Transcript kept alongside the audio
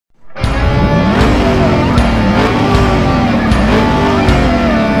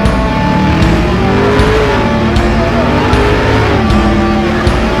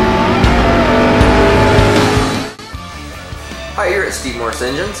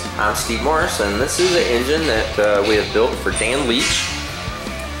friends, I'm Steve Morris, and this is an engine that we have built for Dan Leach,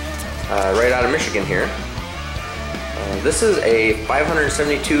 right out of Michigan here. This is a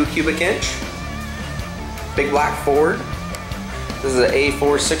 572 cubic inch big block Ford. This is an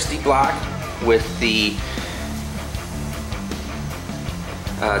A460 block with the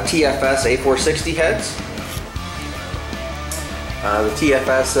TFS A460 heads. The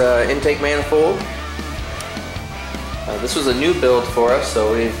TFS intake manifold. This was a new build for us,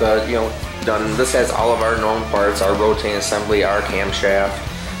 so we've done. This has all of our known parts, our rotating assembly, our camshaft.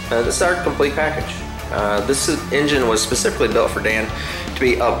 This is our complete package. This engine was specifically built for Dan to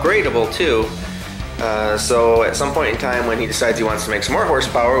be upgradable too. So at some point in time, when he decides he wants to make some more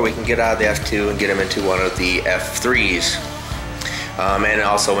horsepower, we can get out of the F2 and get him into one of the F3s, and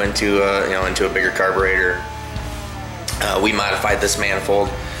also into into a bigger carburetor. We modified this manifold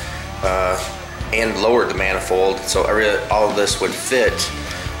and lowered the manifold, so all of this would fit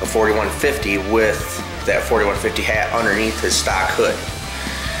a 4150 with that 4150 hat underneath his stock hood.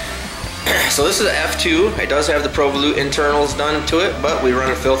 So this is an F2. It does have the Pro-Volute internals done to it, but we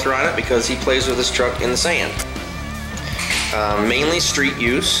run a filter on it because he plays with his truck in the sand. Mainly street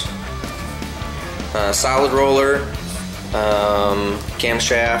use. Solid roller,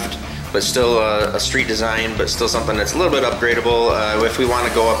 camshaft, but still a street design, but still something that's a little bit upgradable. If we want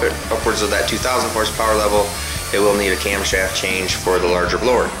to go upwards of that 2,000 horsepower level, it will need a camshaft change for the larger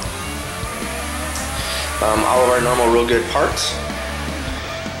blower. All of our normal real good parts.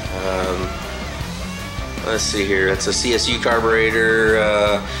 Let's see here, it's a CSU carburetor,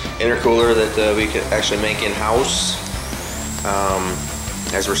 intercooler that we can actually make in-house,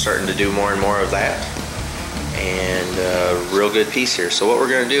 as we're starting to do more and more of that. And real good piece here. So what we're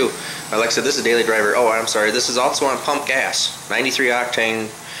going to do, like I said, this is a daily driver. Oh, I'm sorry, this is also on pump gas, 93 octane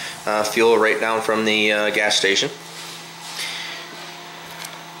fuel right down from the gas station.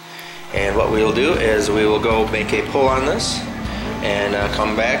 And what we will do is we will go make a pull on this and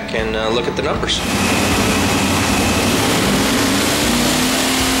come back and look at the numbers.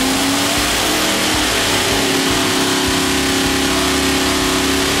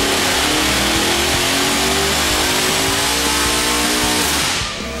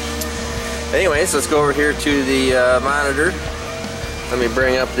 Anyways, let's go over here to the monitor. Let me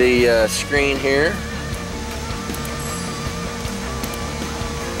bring up the screen here.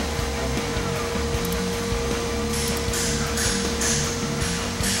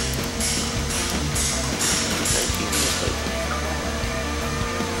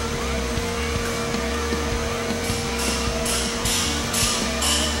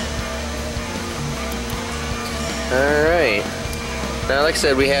 Alright, now like I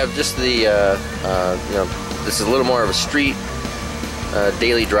said, we have just the, this is a little more of a street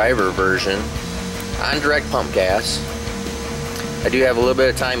daily driver version on direct pump gas. I do have a little bit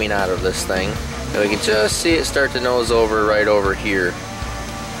of timing out of this thing, and we can just see it start to nose over right over here.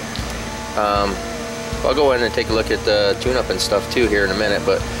 I'll go in and take a look at the tune-up and stuff too here in a minute,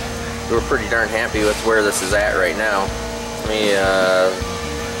 but we're pretty darn happy with where this is at right now. Let me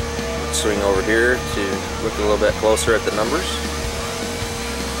swing over here to look a little bit closer at the numbers.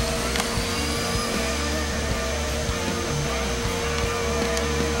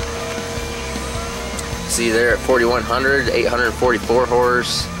 See there at 4100, 844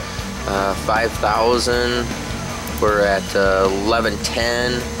 horse, 5000, we're at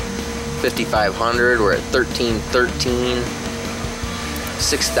 1110, 5500, we're at 1313,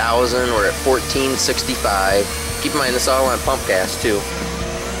 6000, we're at 1465. Keep in mind this is all on pump gas too.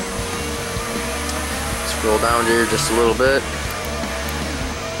 Scroll down here just a little bit.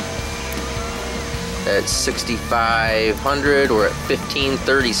 At 6500, we're at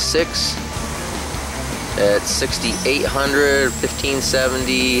 1536. At 6800,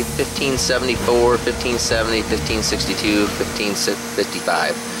 1570, 1574, 1570, 1562,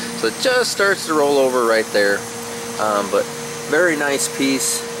 1555. So it just starts to roll over right there. But very nice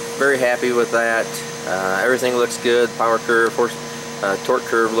piece. Very happy with that. Everything looks good. Power curve, torque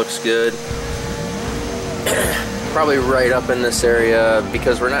curve looks good. Probably right up in this area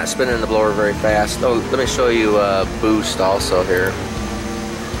because we're not spinning the blower very fast. Oh, let me show you boost also here.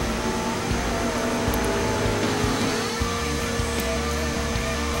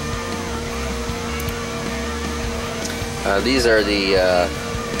 These are the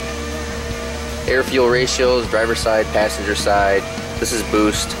air fuel ratios, driver side, passenger side. This is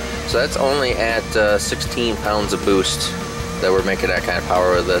boost. So that's only at 16 pounds of boost that we're making that kind of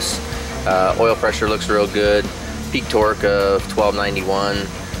power with this. Oil pressure looks real good. Peak torque of 1291.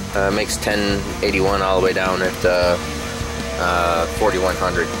 Makes 1081 all the way down at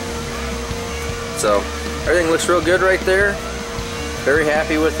 4100. So everything looks real good right there. very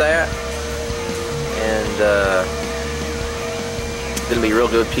happy with that, and gonna be a real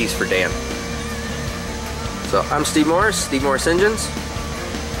good piece for Dan. So I'm Steve Morris, Steve Morris Engines.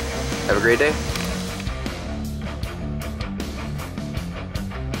 Have a great day.